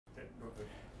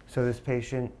So this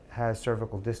patient has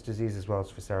cervical disc disease as well as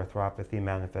viscerarthropathy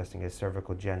manifesting as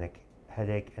cervicogenic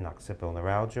headache and occipital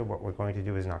neuralgia. What we're going to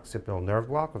do is an occipital nerve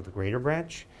block of the greater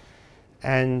branch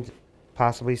and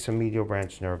possibly some medial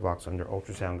branch nerve blocks under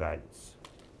ultrasound guidance.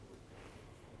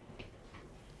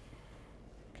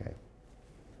 Okay.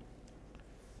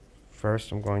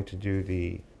 First, I'm going to do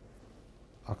the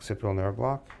occipital nerve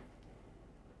block.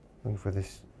 Looking for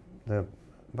the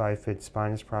bifid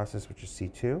spinous process, which is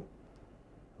C2.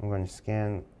 I'm going to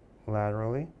scan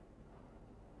laterally.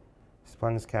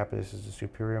 Spinous capitis is the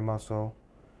superior muscle.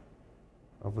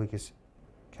 Obliquus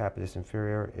capitis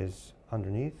inferior is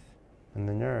underneath, and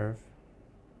the nerve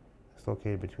is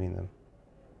located between them.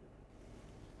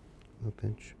 Little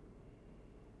pinch.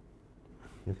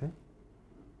 You okay?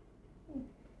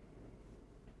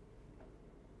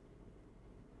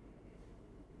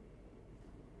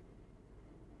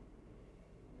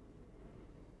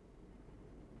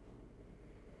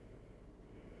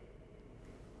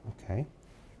 Okay,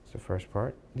 that's the first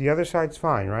part. The other side's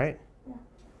fine, right? Yeah.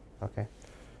 Okay,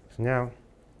 so now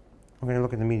we're going to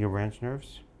look at the medial branch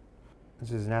nerves.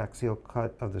 This is an axial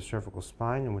cut of the cervical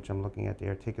spine in which I'm looking at the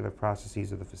articular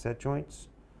processes of the facet joints.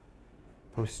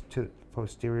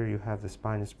 Posterior, you have the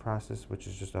spinous process, which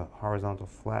is just a horizontal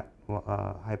flat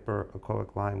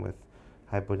hyperechoic line with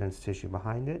hypodense tissue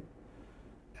behind it.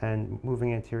 And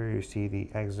moving anterior, you see the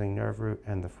axillary nerve root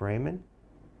and the foramen.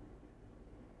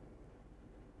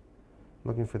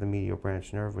 Looking for the medial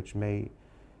branch nerve, which may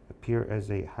appear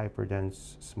as a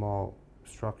hyperdense small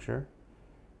structure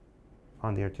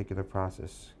on the articular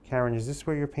process. Karen, is this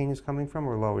where your pain is coming from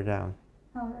or lower down?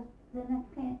 Oh, the neck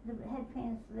pain, the head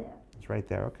pain is there. It's right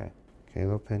there, okay. Okay, a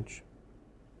little pinch.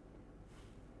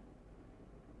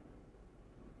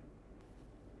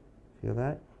 Feel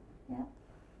that? Yeah.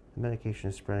 The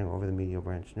medication is spreading over the medial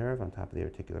branch nerve on top of the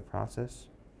articular process.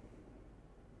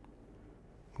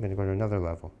 I'm going to go to another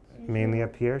level. Mainly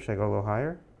up here. Should I go a little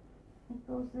higher? It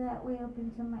goes that way up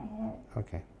into my head.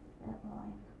 Okay. That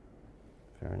line.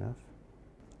 Fair enough.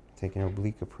 Take an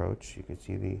oblique approach. You can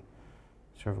see the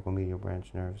cervical medial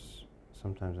branch nerves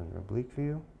sometimes under oblique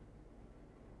view.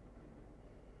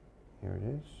 Here it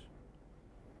is.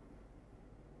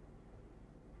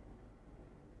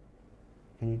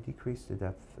 Can you decrease the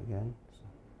depth again?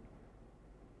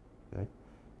 Good.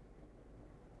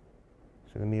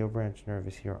 So the medial branch nerve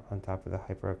is here on top of the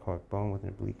hyperechoic bone with an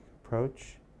oblique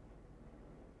approach.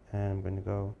 And I'm going to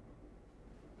go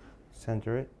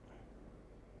center it.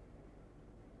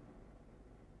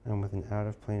 And with an out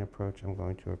of plane approach, I'm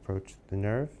going to approach the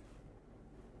nerve.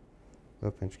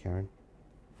 Low pinch, Karen.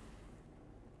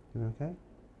 You okay?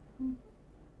 Mm.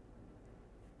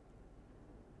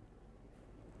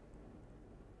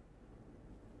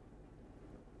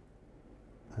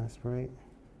 Aspirate.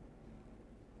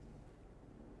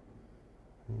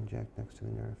 Inject next to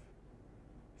the nerve.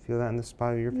 Feel that in the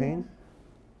spot of your pain?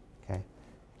 Yes. Okay.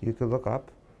 You could look up.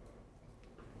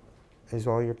 Is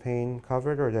all your pain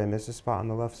covered, or did I miss a spot on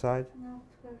the left side? No,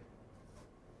 it's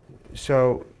good.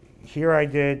 So here I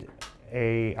did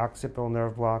a occipital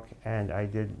nerve block, and I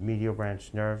did medial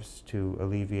branch nerves to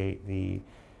alleviate the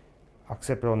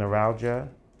occipital neuralgia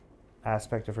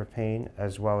aspect of her pain,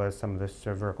 as well as some of the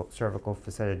cervical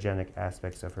facetogenic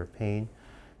aspects of her pain.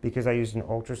 Because I used an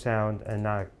ultrasound and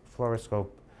not a fluoroscope,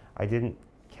 I didn't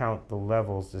count the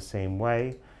levels the same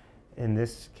way. In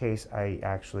this case, I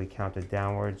actually counted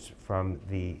downwards from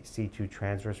the C2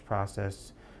 transverse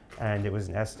process, and it was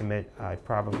an estimate. I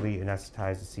probably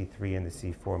anesthetized the C3 and the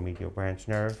C4 medial branch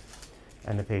nerve,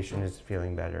 and the patient is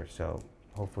feeling better, so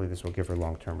hopefully this will give her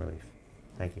long-term relief.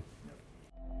 Thank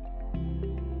you.